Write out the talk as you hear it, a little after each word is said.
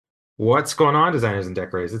What's going on, designers and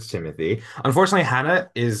decorators? It's Timothy. Unfortunately, Hannah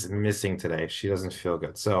is missing today. She doesn't feel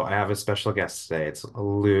good. So I have a special guest today. It's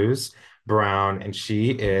Luz Brown, and she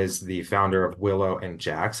is the founder of Willow and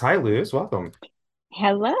Jax. Hi, Luz. Welcome.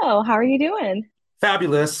 Hello, how are you doing?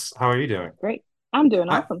 Fabulous. How are you doing? Great. I'm doing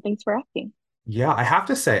I awesome. Thanks for asking. yeah, I have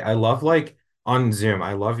to say, I love like on Zoom,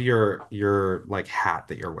 I love your like hat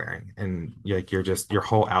that you're wearing. And like you're just your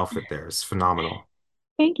whole outfit there is phenomenal.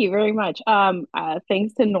 Thank you very much.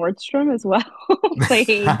 Thanks to Nordstrom as well.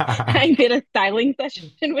 I did a styling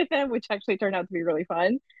session with them, which actually turned out to be really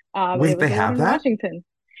fun. And it Wait, was they the one have in that? Washington.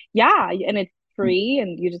 Yeah, and it's free,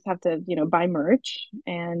 and you just have to, buy merch.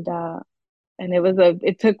 And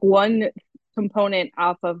it took one component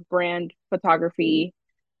off of brand photography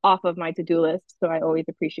off of my to-do list, so I always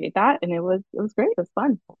appreciate that. And it was great. It was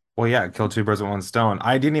fun. Well, yeah, kill two birds with one stone.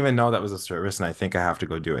 I didn't even know that was a service, and I think I have to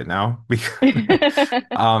go do it now because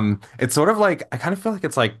it's sort of like I kind of feel like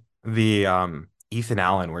it's like the Ethan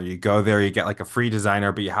Allen where you go there, you get like a free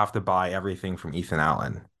designer, but you have to buy everything from Ethan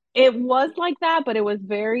Allen. It was like that, but it was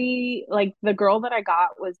very like the girl that I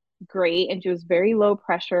got was great and she was very low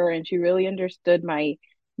pressure and she really understood my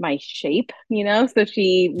shape, you know? So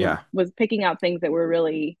she Yeah. was picking out things that were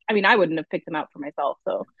really, I mean, I wouldn't have picked them out for myself.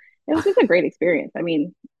 So it was just a great experience. I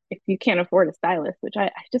mean, if you can't afford a stylist, which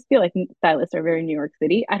I just feel like stylists are very New York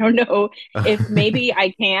City. I don't know if maybe I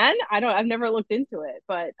can. I've never looked into it,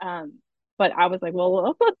 but I was like,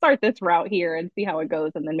 well, let's start this route here and see how it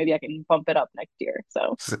goes, and then maybe I can bump it up next year.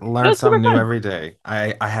 So it Learn was super something new fun. every day.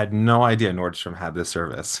 I had no idea Nordstrom had this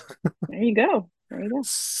service. There you go. There you go.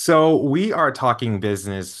 So we are talking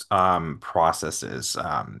business processes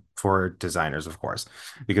for designers, of course,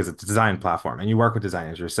 because it's a design platform and you work with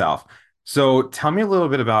designers yourself. So tell me a little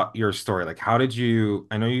bit about your story. Like how did you,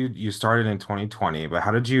 I know you started in 2020, but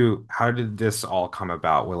how did this all come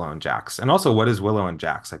about, Willow and Jax? And also what is Willow and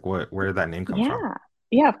Jax? Like where did that name come from? Yeah.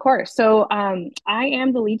 Yeah, of course. So I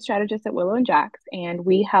am the lead strategist at Willow and Jax, and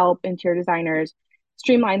we help interior designers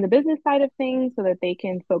streamline the business side of things so that they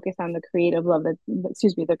can focus on the creative love that,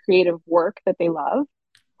 excuse me, the creative work that they love,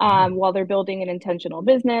 Oh. while they're building an intentional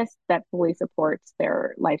business that fully supports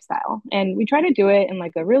their lifestyle. And we try to do it in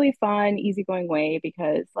like a really fun, easygoing way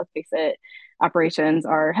because let's face it, operations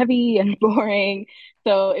are heavy and boring.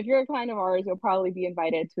 So if you're a client of ours, you'll probably be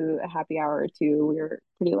invited to a happy hour or two. We're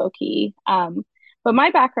pretty low key. But my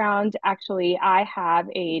background, actually, I have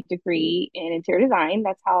a degree in interior design.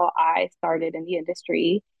 That's how I started in the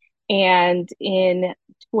industry. And in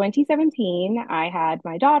 2017, I had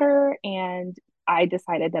my daughter, and I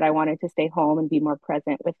decided that I wanted to stay home and be more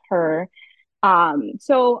present with her.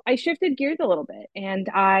 So I shifted gears a little bit and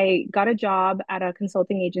I got a job at a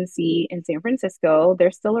consulting agency in San Francisco.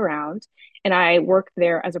 They're still around. And I worked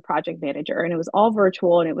there as a project manager, and it was all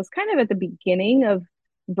virtual. And it was kind of at the beginning of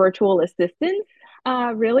virtual assistants.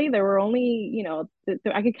 Really, there were only,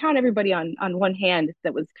 I could count everybody on one hand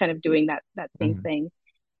that was kind of doing that same Mhm. thing.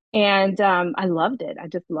 And I loved it. I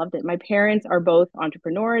just loved it. My parents are both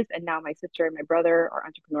entrepreneurs, and now my sister and my brother are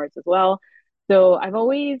entrepreneurs as well. So I've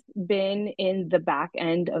always been in the back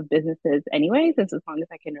end of businesses anyway, since as long as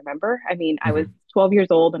I can remember. I mean, I was Mhm. 12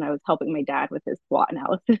 years old and I was helping my dad with his SWOT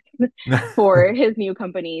analysis for his new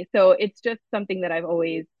company. So it's just something that I've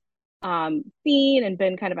always seen and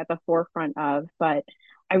been kind of at the forefront of. But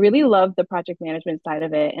I really love the project management side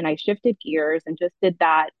of it. And I shifted gears and just did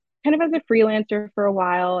that kind of as a freelancer for a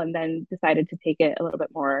while and then decided to take it a little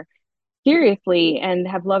bit more seriously and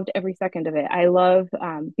have loved every second of it. I love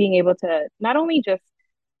being able to not only just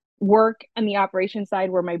work on the operation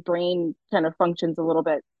side where my brain kind of functions a little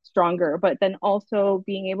bit stronger, but then also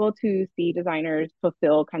being able to see designers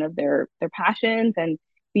fulfill kind of their passions and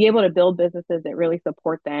be able to build businesses that really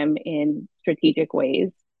support them in strategic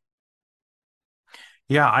ways.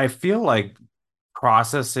 Yeah, I feel like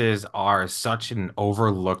processes are such an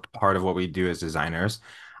overlooked part of what we do as designers.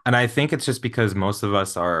 And I think it's just because most of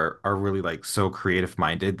us are really like so creative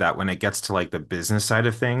minded that when it gets to like the business side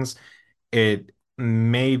of things, it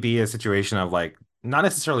may be a situation of like not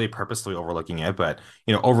necessarily purposely overlooking it, but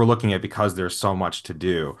overlooking it because there's so much to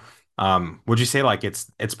do. Would you say like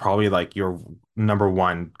it's probably like your number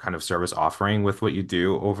one kind of service offering with what you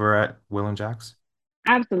do over at Will and Jack's?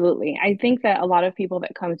 Absolutely. I think that a lot of people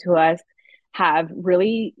that come to us have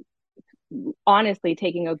really honestly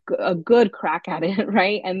taking a good crack at it,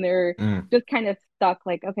 right? And they're Mm, just kind of stuck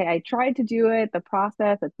like, okay, I tried to do it, the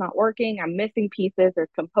process, it's not working. I'm missing pieces, there's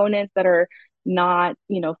components that are not,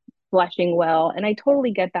 fleshing well. And I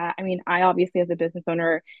totally get that. I mean, I obviously, as a business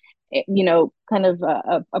owner, kind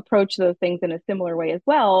of approach those things in a similar way as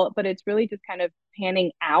well. But it's really just kind of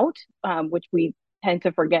panning out, which we tend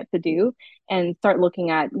to forget to do, and start looking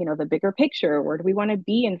at, the bigger picture. Where do we want to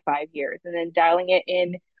be in 5 years? And then dialing it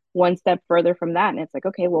in one step further from that. And it's like,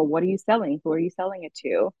 okay, well, what are you selling? Who are you selling it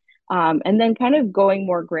to? And then kind of going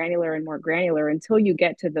more granular and more granular until you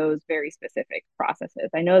get to those very specific processes.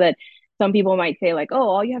 I know that some people might say, like, oh,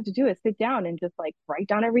 all you have to do is sit down and just like write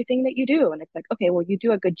down everything that you do. And it's like, okay, well, you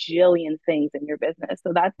do a gajillion things in your business.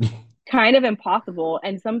 So that's kind of impossible.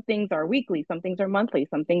 And some things are weekly, some things are monthly,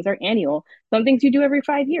 some things are annual, some things you do every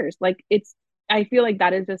 5 years. Like I feel like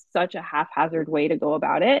that is just such a haphazard way to go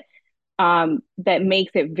about it, that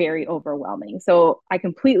makes it very overwhelming. So I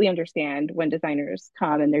completely understand when designers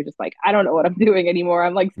come and they're just like, I don't know what I'm doing anymore.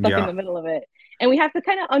 I'm like stuck in Yeah. the middle of it. And we have to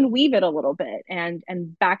kind of unweave it a little bit and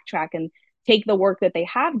backtrack and take the work that they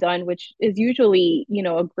have done, which is usually,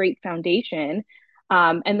 a great foundation,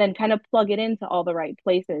 and then kind of plug it into all the right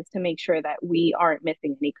places to make sure that we aren't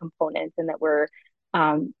missing any components and that we're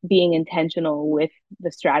being intentional with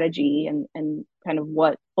the strategy and kind of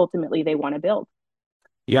what ultimately they want to build.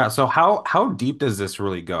 Yeah, so how deep does this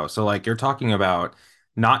really go? So like you're talking about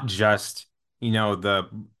not just, the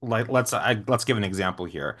like let's give an example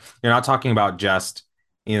here. You're not talking about just,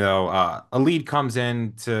 a lead comes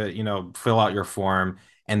in to, fill out your form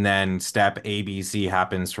and then step ABC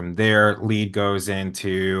happens from there. Lead goes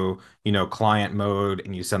into, client mode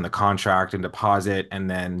and you send the contract and deposit and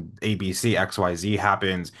then ABC XYZ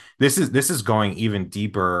happens. This is going even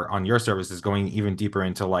deeper on your services, going even deeper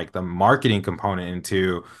into like the marketing component,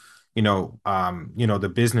 into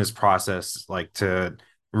the business process, like to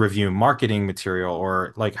review marketing material,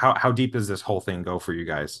 or like how deep does this whole thing go for you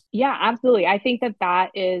guys? Yeah, absolutely. I think that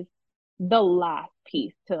that is the last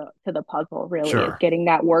piece to the puzzle, really, is Sure. getting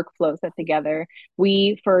that workflow set together.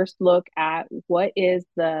 We first look at what is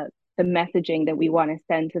the messaging that we want to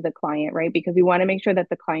send to the client, right? Because we want to make sure that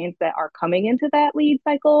the clients that are coming into that lead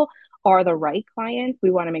cycle are the right clients. We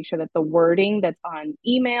want to make sure that the wording that's on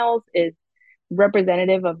emails is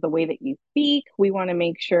representative of the way that you speak. We want to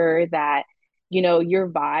make sure that, your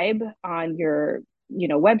vibe on your,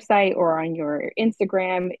 website or on your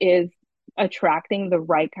Instagram is attracting the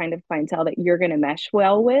right kind of clientele that you're going to mesh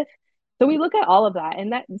well with. So we look at all of that,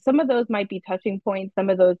 and that some of those might be touching points, some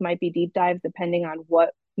of those might be deep dives depending on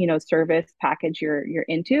what, service package you're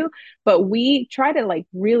into. But we try to like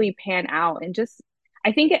really pan out and just,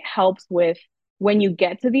 I think it helps with when you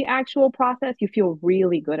get to the actual process, you feel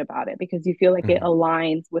really good about it because you feel like it Mhm.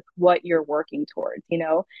 aligns with what you're working towards,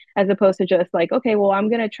 as opposed to just like, okay, well, I'm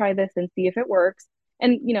going to try this and see if it works.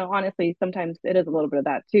 And, honestly, sometimes it is a little bit of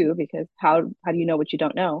that too, because how do you know what you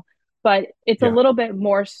don't know? But it's a Yeah. little bit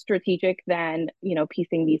more strategic than,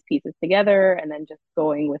 piecing these pieces together and then just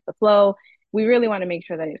going with the flow. We really want to make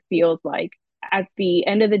sure that it feels like at the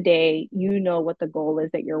end of the day, you know what the goal is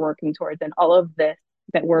that you're working towards, and all of this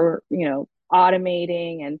that we're,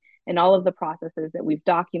 automating and all of the processes that we've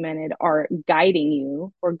documented are guiding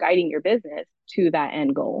you or guiding your business to that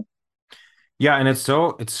end goal. Yeah, and it's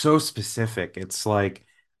so specific. It's like,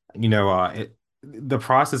 the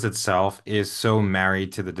process itself is so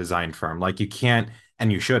married to the design firm. Like you can't,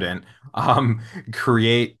 and you shouldn't, um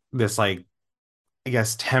create this, like, I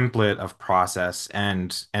guess, template of process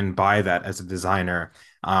and buy that as a designer,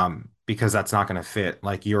 because that's not going to fit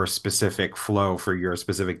like your specific flow for your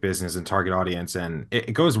specific business and target audience. And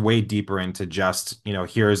it goes way deeper into just,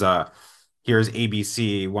 here's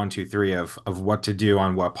ABC 1, 2, 3 of what to do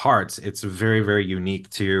on what parts. It's very, very unique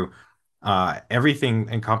to everything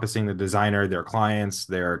encompassing the designer, their clients,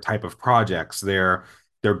 their type of projects, their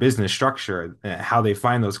business structure, how they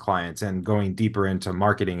find those clients, and going deeper into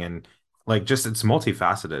marketing, and like just it's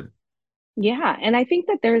multifaceted. Yeah. And I think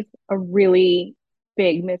that there's a really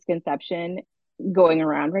big misconception going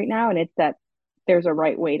around right now, and it's that there's a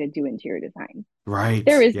right way to do interior design. There Right.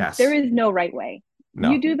 is there Yes. is no right way.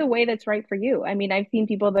 You No. do the way that's right for you. I mean, I've seen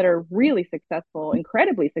people that are really successful,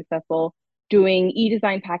 incredibly successful, doing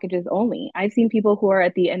e-design packages only. I've seen people who are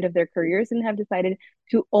at the end of their careers and have decided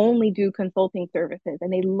to only do consulting services,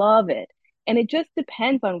 and they love it. And it just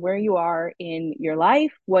depends on where you are in your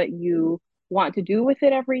life, what you want to do with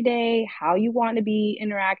it every day, how you want to be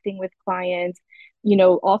interacting with clients,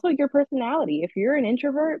 also your personality. If you're an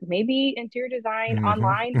introvert, maybe interior design Hmm.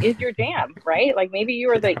 online is your jam, right? Like maybe you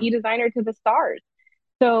are the Yeah. e-designer to the stars.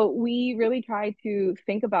 So we really try to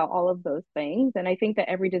think about all of those things. And I think that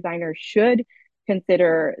every designer should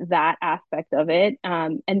consider that aspect of it.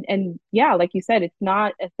 And yeah, like you said, it's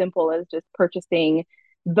not as simple as just purchasing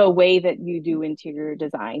the way that you do interior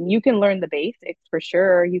design. You can learn the basics for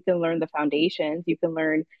sure. You can learn the foundations. You can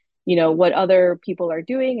learn, what other people are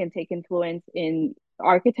doing and take influence in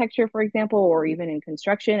architecture, for example, or even in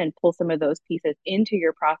construction, and pull some of those pieces into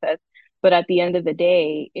your process. But at the end of the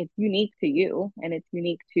day, it's unique to you and it's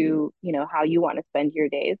unique to, how you want to spend your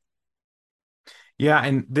days. Yeah,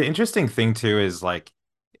 and the interesting thing too is like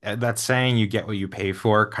that saying you get what you pay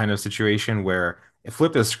for kind of situation where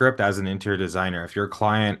flip the script as an interior designer. If your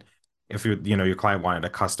client, if your client wanted a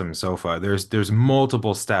custom sofa, there's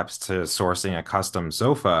multiple steps to sourcing a custom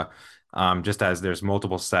sofa, just as there's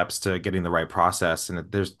multiple steps to getting the right process,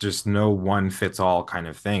 and there's just no one fits all kind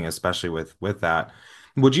of thing, especially with that.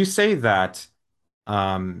 Would you say that?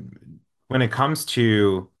 Um, when it comes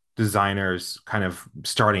to designers kind of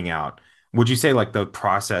starting out, would you say like the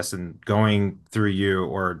process and going through you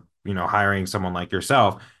or, hiring someone like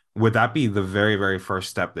yourself, would that be the very, very first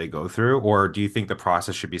step they go through? Or do you think the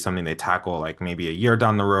process should be something they tackle like maybe a year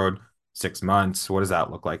down the road, 6 months? What does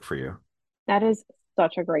that look like for you? That is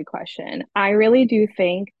such a great question. I really do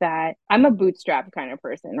think that I'm a bootstrap kind of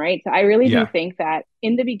person, right? So I really do Yeah. think that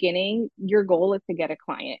in the beginning, your goal is to get a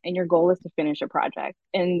client and your goal is to finish a project.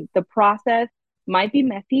 And the process might be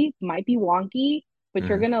messy, might be wonky, but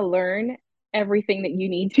you're Hmm. going to learn everything that you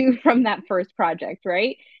need to from that first project,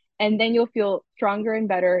 right? And then you'll feel stronger and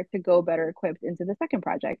better to go better equipped into the second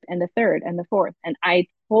project and the third and the fourth. And I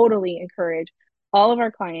totally encourage all of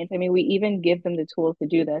our clients, I mean, we even give them the tools to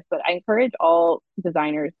do this, but I encourage all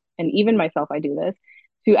designers, and even myself, I do this,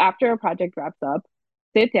 to after a project wraps up,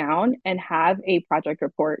 sit down and have a project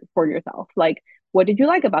report for yourself. Like, what did you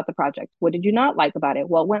like about the project? What did you not like about it?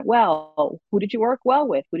 What went well? Who did you work well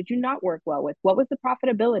with? Who did you not work well with? What was the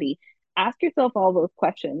profitability? Ask yourself all those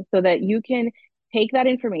questions so that you can take that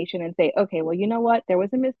information and say, okay, well, you know what? There was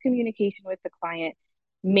a miscommunication with the client.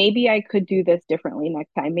 Maybe I could do this differently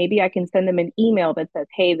next time. Maybe I can send them an email that says,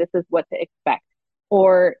 hey, this is what to expect.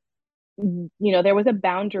 Or, there was a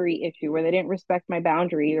boundary issue where they didn't respect my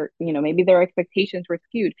boundary, or, maybe their expectations were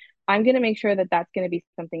skewed. I'm going to make sure that that's going to be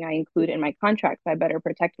something I include in my contract. So I better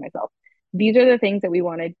protect myself. These are the things that we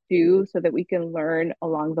want to do so that we can learn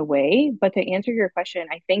along the way. But to answer your question,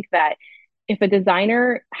 I think that if a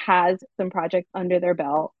designer has some projects under their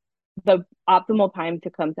belt, the optimal time to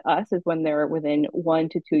come to us is when they're within 1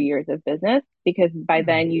 to 2 years of business, because by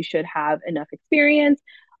then you should have enough experience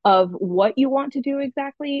of what you want to do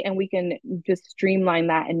exactly, and we can just streamline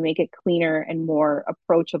that and make it cleaner and more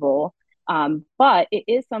approachable. But it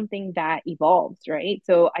is something that evolves, right?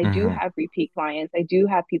 So I do Hmm. have repeat clients. I do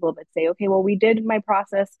have people that say, okay, well, we did my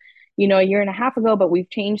process, a year and a half ago, but we've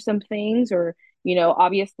changed some things, or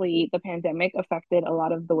obviously the pandemic affected a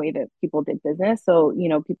lot of the way that people did business. So,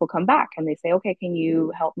 people come back and they say, okay, can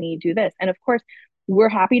you help me do this? And of course, we're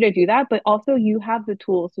happy to do that, but also you have the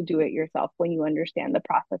tools to do it yourself when you understand the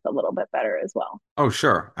process a little bit better as well. Oh,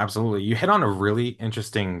 sure. Absolutely. You hit on a really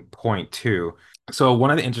interesting point too. So one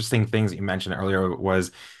of the interesting things that you mentioned earlier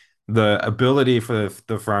was the ability for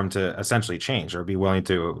the firm to essentially change or be willing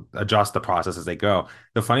to adjust the process as they go.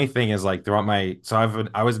 The funny thing is like throughout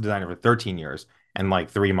I was a designer for 13 years and like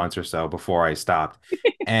 3 months or so before I stopped.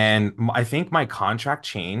 And I think my contract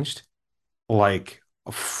changed like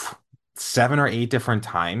 7 or 8 different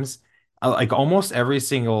times. Like almost every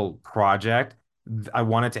single project, I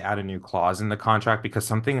wanted to add a new clause in the contract because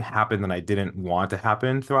something happened that I didn't want to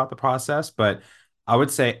happen throughout the process. But I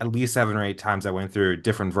would say at least 7 or 8 times I went through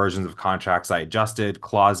different versions of contracts. I adjusted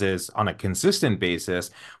clauses on a consistent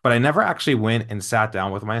basis, but I never actually went and sat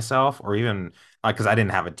down with myself or even like because I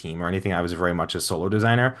didn't have a team or anything. I was very much a solo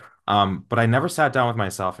designer. But I never sat down with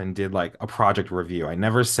myself and did like a project review. I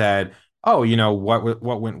never said, oh,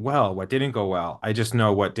 what went well, what didn't go well. I just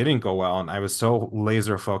know what didn't go well, and I was so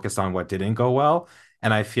laser focused on what didn't go well,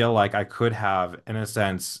 and I feel like I could have, in a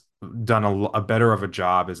sense, done a better of a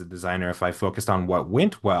job as a designer if I focused on what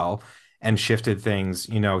went well and shifted things,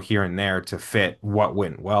 here and there to fit what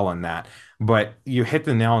went well in that. But you hit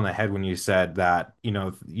the nail on the head when you said that,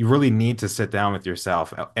 you really need to sit down with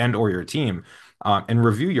yourself and or your team and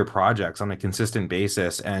review your projects on a consistent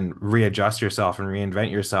basis and readjust yourself and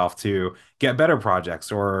reinvent yourself to get better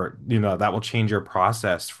projects or that will change your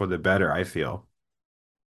process for the better, I feel.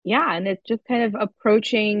 Yeah, and it's just kind of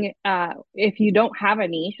approaching if you don't have a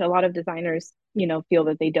niche, a lot of designers, feel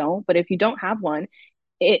that they don't, but if you don't have one,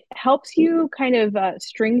 it helps you kind of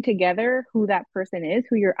string together who that person is,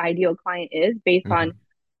 who your ideal client is based on Hmm.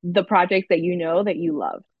 the projects that you know that you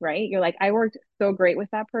love, right? You're like, I worked so great with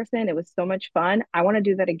that person. It was so much fun. I want to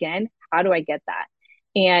do that again. How do I get that?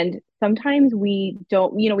 And sometimes we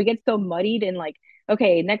don't, we get so muddied in like,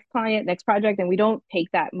 okay, next client, next project, and we don't take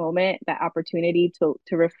that moment, that opportunity to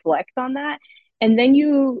reflect on that. And then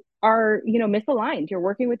you are, misaligned. You're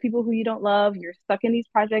working with people who you don't love. You're stuck in these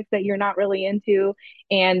projects that you're not really into.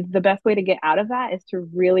 And the best way to get out of that is to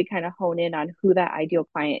really kind of hone in on who that ideal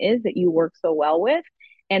client is that you work so well with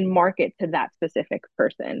and market to that specific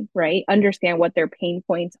person, right? Understand what their pain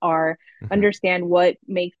points are, Mhm. understand what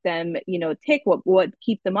makes them, tick, what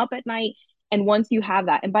keeps them up at night. And once you have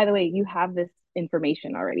that, and by the way, you have this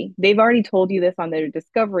information already. They've already told you this on their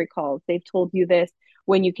discovery calls. They've told you this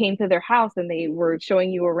when you came to their house and they were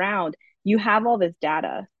showing you around. You have all this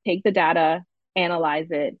data. Take the data, analyze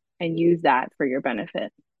it, and use that for your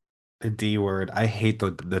benefit. The D word. I hate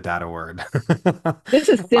the data word. This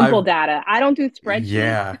is simple I've data. I don't do spreadsheets,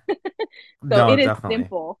 yeah. so No, it is definitely.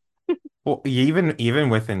 simple. Well, even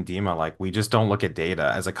within Dima, like we just don't look at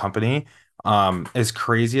data as a company. As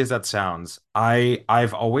crazy as that sounds,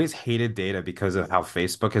 I've always hated data because of how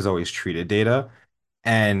Facebook has always treated data.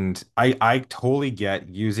 And I totally get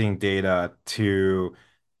using data to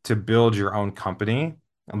build your own company.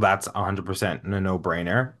 That's 100% a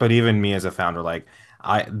no-brainer. But even me as a founder, like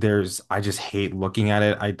I just hate looking at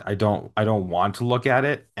it. I don't want to look at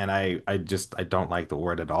it, and I don't like the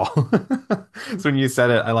word at all. So when you said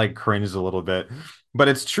it, I like cringed a little bit. But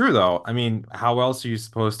it's true though. I mean, how else are you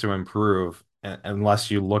supposed to improve unless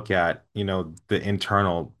you look at, the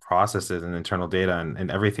internal processes and internal data and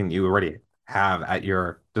everything you already have at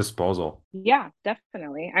your disposal. Yeah,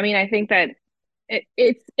 definitely. I mean, I think that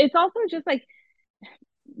it's also just like,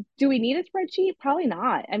 do we need a spreadsheet? Probably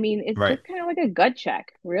not. I mean, it's Right. just kind of like a gut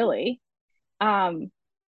check, really. Um,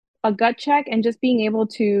 a gut check and just being able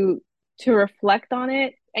to reflect on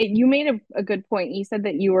it. You made a good point. You said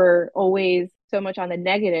that you were always so much on the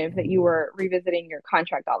negative that you were revisiting your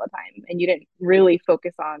contract all the time and you didn't really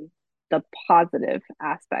focus on the positive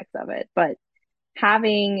aspects of it. But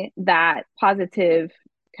having that positive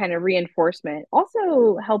kind of reinforcement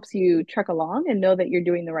also helps you truck along and know that you're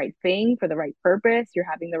doing the right thing for the right purpose, you're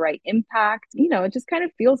having the right impact. It just kind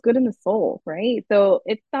of feels good in the soul, right? So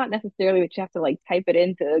it's not necessarily that you have to like type it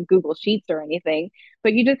into Google Sheets or anything,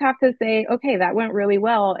 but you just have to say, okay, that went really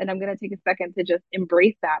well, and I'm going to take a second to just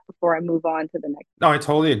embrace that before I move on to the next. No, I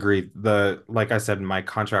totally agree. Like I said, my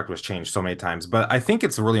contract was changed so many times, but I think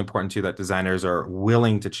it's really important too that designers are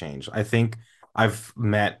willing to change. I think I've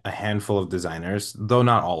met a handful of designers, though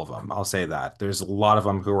not all of them. I'll say that. There's a lot of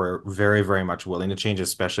them who are very, very much willing to change,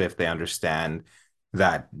 especially if they understand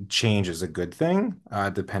that change is a good thing,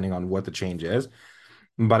 depending on what the change is.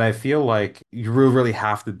 But I feel like you really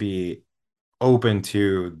have to be open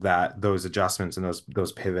to those adjustments and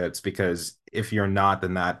those pivots because if you're not,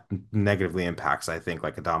 then that negatively impacts, I think,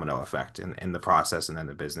 like a domino effect in the process and then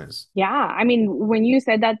the business. Yeah, I mean, when you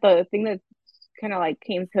said that, the thing that kind of like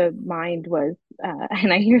came to mind was,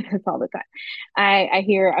 and I hear this all the time. I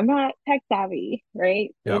hear I'm not tech savvy,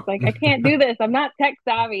 right? It's Yep. like I can't do this. I'm not tech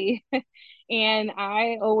savvy. And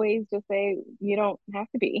I always just say you don't have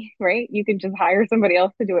to be, right? You can just hire somebody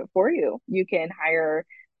else to do it for you. You can hire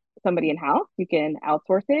somebody in house, you can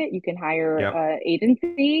outsource it, you can hire Yep. an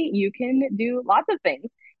agency, you can do lots of things,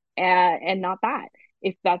 and not that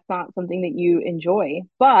if that's not something that you enjoy.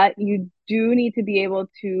 But you do need to be able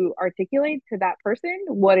to articulate to that person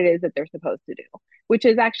what it is that they're supposed to do, which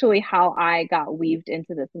is actually how I got weaved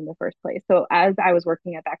into this in the first place. So as I was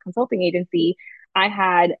working at that consulting agency, I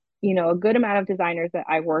had, a good amount of designers that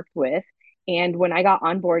I worked with. And when I got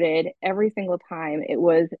onboarded, every single time it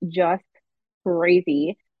was just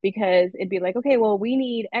crazy because it'd be like, okay, well, we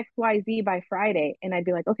need XYZ by Friday. And I'd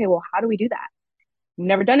be like, okay, well, how do we do that? I've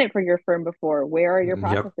never done it for your firm before. Where are your Yep.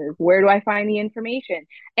 processes? Where do I find the information?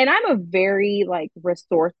 And I'm a very like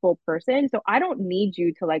resourceful person. So I don't need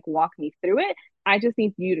you to like walk me through it. I just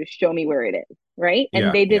need you to show me where it is. Right. And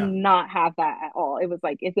Yeah. they did Yeah. not have that at all. It was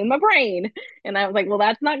like, it's in my brain. And I was like, well,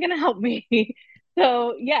 that's not going to help me.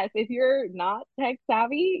 So, yes, if you're not tech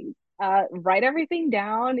savvy, write everything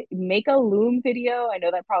down, make a Loom video. I know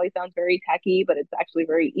that probably sounds very techy, but it's actually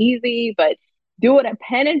very easy. But do it a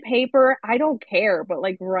pen and paper. I don't care, but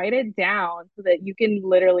like write it down so that you can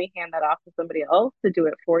literally hand that off to somebody else to do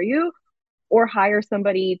it for you, or hire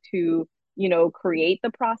somebody to, create the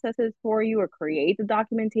processes for you or create the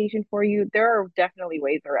documentation for you. There are definitely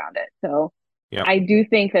ways around it. So Yep. I do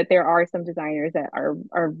think that there are some designers that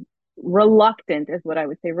are reluctant, is what I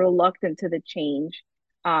would say, reluctant to the change.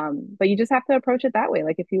 But you just have to approach it that way.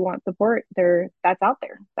 Like if you want support, that's out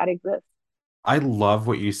there, that exists. I love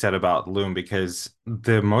what you said about Loom because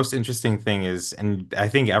the most interesting thing is, and I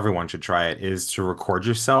think everyone should try it, is to record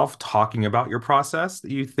yourself talking about your process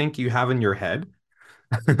that you think you have in your head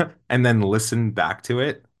and then listen back to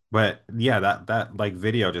it. But yeah, that like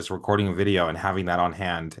video, just recording a video and having that on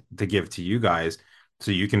hand to give to you guys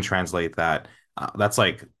so you can translate that. That's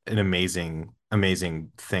like an amazing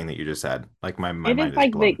amazing thing that you just said. Like my It is mind is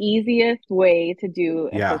like the blown. easiest way to do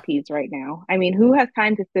Yeah. SOPs right now. I mean, who has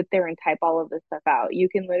time to sit there and type all of this stuff out? You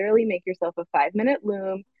can literally make yourself a 5 minute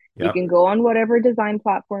loom. You Yep. can go on whatever design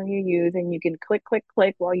platform you use and you can click, click,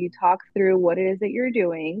 click while you talk through what it is that you're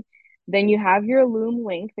doing. Then you have your loom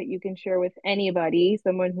link that you can share with anybody,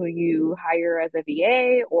 someone who you hire as a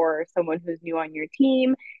VA or someone who's new on your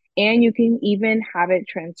team. And you can even have it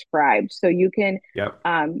transcribed. So you can Yep.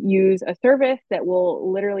 use a service that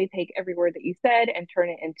will literally take every word that you said and turn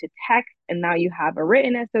it into text. And now you have a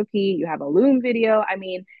written SOP, you have a Loom video. I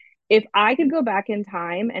mean, if I could go back in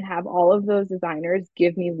time and have all of those designers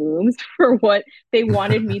give me looms for what they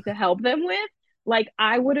wanted me to help them with, like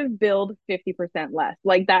I would have billed 50% less.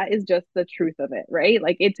 Like that is just the truth of it, right?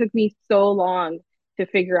 Like it took me so long to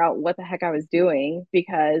figure out what the heck I was doing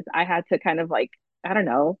because I had to kind of like, I don't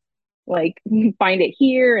know, like find it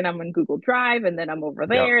here and I'm on Google Drive and then I'm over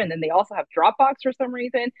there. Yep. And then they also have Dropbox for some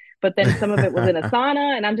reason. But then some of it was in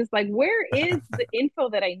Asana. And I'm just like, where is the info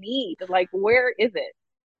that I need? Like, where is it?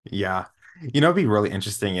 Yeah. It'd be really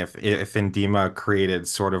interesting if Indema created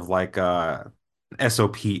sort of like a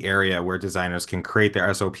SOP area where designers can create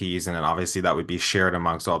their SOPs, and then obviously that would be shared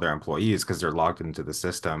amongst all their employees because they're logged into the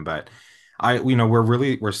system. But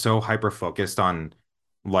we're so hyper focused on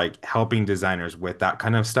like helping designers with that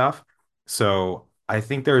kind of stuff. So I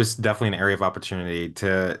think there's definitely an area of opportunity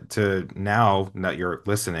to now that you're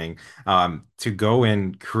listening, to go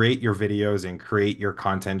and create your videos and create your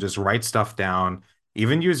content, just write stuff down,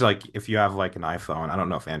 even use like if you have like an iPhone. I don't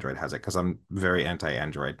know if Android has it because I'm very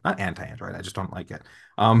anti-Android. Not anti-Android, I just don't like it.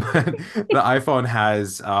 But the iPhone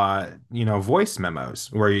has voice memos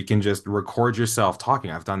where you can just record yourself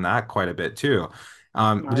talking. I've done that quite a bit too.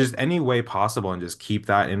 But Smart. just any way possible and just keep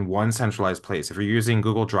that in one centralized place. If you're using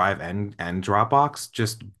Google Drive and Dropbox,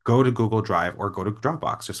 just go to Google Drive or go to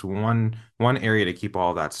Dropbox. Just one area to keep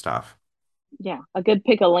all that stuff. Yeah. A good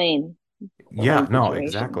pick a Yeah, lane no, situation.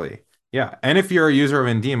 exactly. Yeah. And if you're a user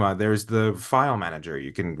of Indema, there's the file manager.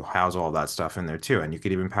 You can house all that stuff in there too, and you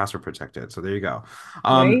could even password protect it. So there you go.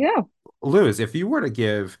 There Um, you go. Luz, if you were to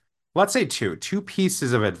give, let's say two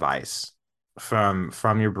pieces of advice from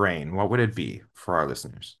your brain, what would it be for our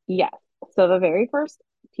listeners? Yes. So the very first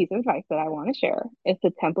piece of advice that I want to share is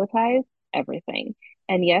to templatize everything.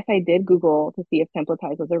 And yes, I did Google to see if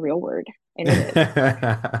templatize was a real word, and it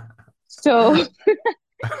is. So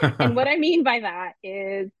and what I mean by that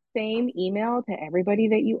is same email to everybody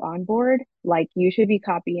that you onboard, like you should be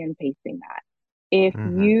copy and pasting that.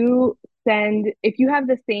 Hmm. If you have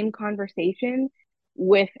the same conversation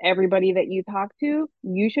with everybody that you talk to,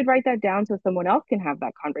 you should write that down so someone else can have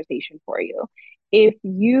that conversation for you. If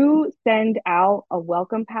you send out a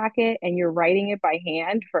welcome packet and you're writing it by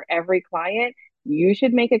hand for every client, you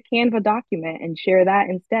should make a Canva document and share that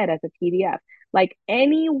instead as a PDF. Like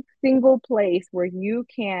any single place where you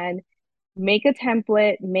can make a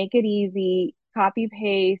template, make it easy, copy,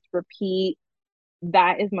 paste, repeat,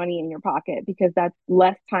 that is money in your pocket because that's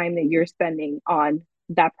less time that you're spending on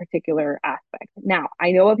that particular aspect. Now,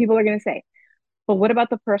 I know what people are going to say, but what about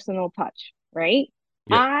the personal touch, right?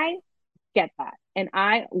 Yep. I get that. And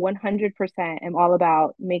I 100% am all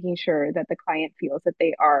about making sure that the client feels that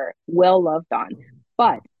they are well loved on.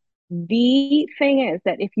 But the thing is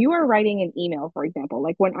that if you are writing an email, for example,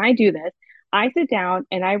 like when I do this, I sit down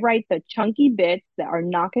and I write the chunky bits that are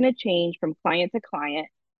not going to change from client to client.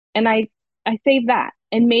 And I save that.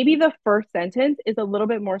 And maybe the first sentence is a little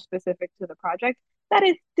bit more specific to the project. That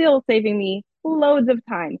is still saving me loads of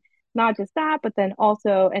time. Not just that, but then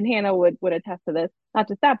also, and Hannah would attest to this, not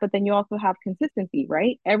just that, but then you also have consistency,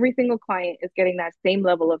 right? Every single client is getting that same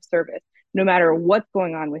level of service, no matter what's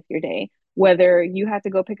going on with your day, whether you had to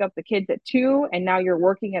go pick up the kids at 2 and now you're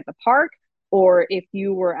working at the park, or if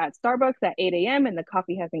you were at Starbucks at 8 a.m. and the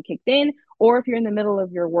coffee hasn't kicked in, or if you're in the middle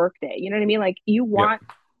of your work day. You know what I mean? Like you Yep. want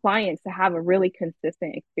clients to have a really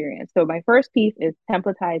consistent experience. So my first piece is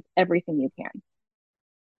templatize everything you can.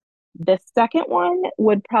 The second one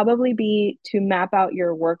would probably be to map out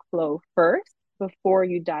your workflow first before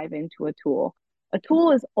you dive into a tool. A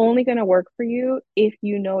tool is only going to work for you if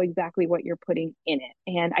you know exactly what you're putting in it.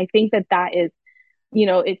 And I think that that is,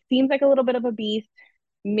 it seems like a little bit of a beast.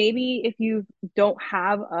 Maybe if you don't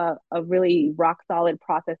have a really rock solid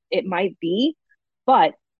process, it might be,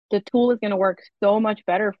 but the tool is going to work so much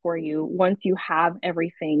better for you once you have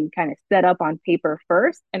everything kind of set up on paper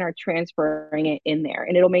first and are transferring it in there.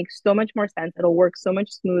 And it'll make so much more sense. It'll work so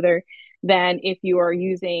much smoother than if you are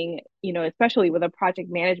using, especially with a project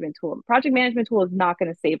management tool. The project management tool is not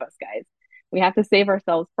going to save us, guys. We have to save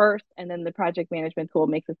ourselves first, and then the project management tool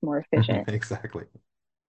makes us more efficient. Exactly.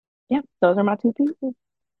 Yep, those are my two pieces.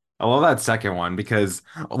 I love that second one because,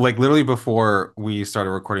 like, literally before we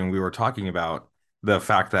started recording, we were talking about the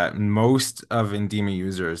fact that most of Indema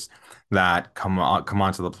users that come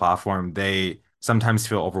onto the platform, they sometimes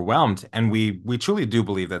feel overwhelmed, and we truly do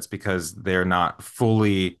believe that's because they're not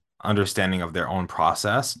fully understanding of their own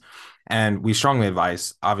process, and we strongly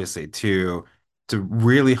advise, obviously, to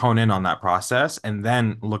really hone in on that process and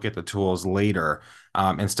then look at the tools later,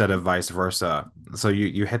 instead of vice versa. So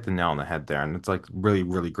you hit the nail on the head there, and it's like really,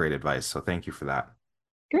 really great advice. So thank you for that.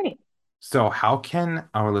 Great. So how can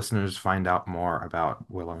our listeners find out more about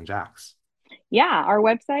Willow and Jax? Yeah, our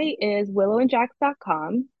website is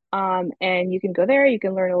willowandjax.com. And you can go there, you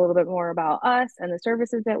can learn a little bit more about us and the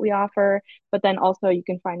services that we offer, but then also you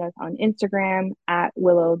can find us on Instagram at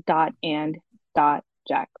willow.and.jax,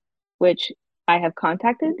 which I have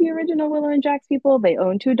contacted the original Willow and Jax people. They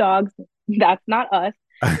own two dogs. That's not us,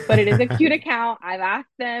 but it is a cute account. I've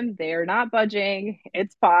asked them, they're not budging.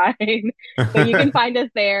 It's fine. But you can find us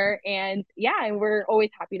there. And yeah, and we're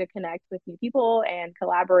always happy to connect with new people and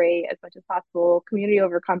collaborate as much as possible. Community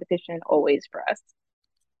over competition, always for us.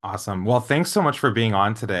 Awesome. Well, thanks so much for being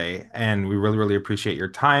on today. And we really, really appreciate your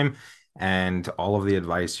time and all of the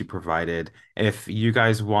advice you provided. If you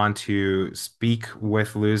guys want to speak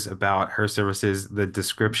with Luz about her services, the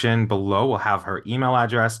description below will have her email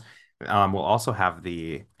address. We'll also have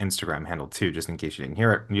the Instagram handle too, just in case you didn't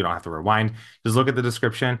hear it. You don't have to rewind. Just look at the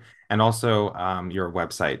description and also your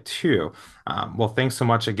website too. Well, thanks so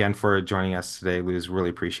much again for joining us today, Luz. Really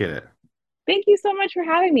appreciate it. Thank you so much for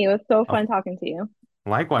having me. It was so Oh, fun talking to you.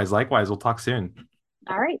 likewise, likewise. We'll talk soon.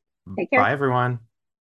 All right. Take care. Bye, everyone.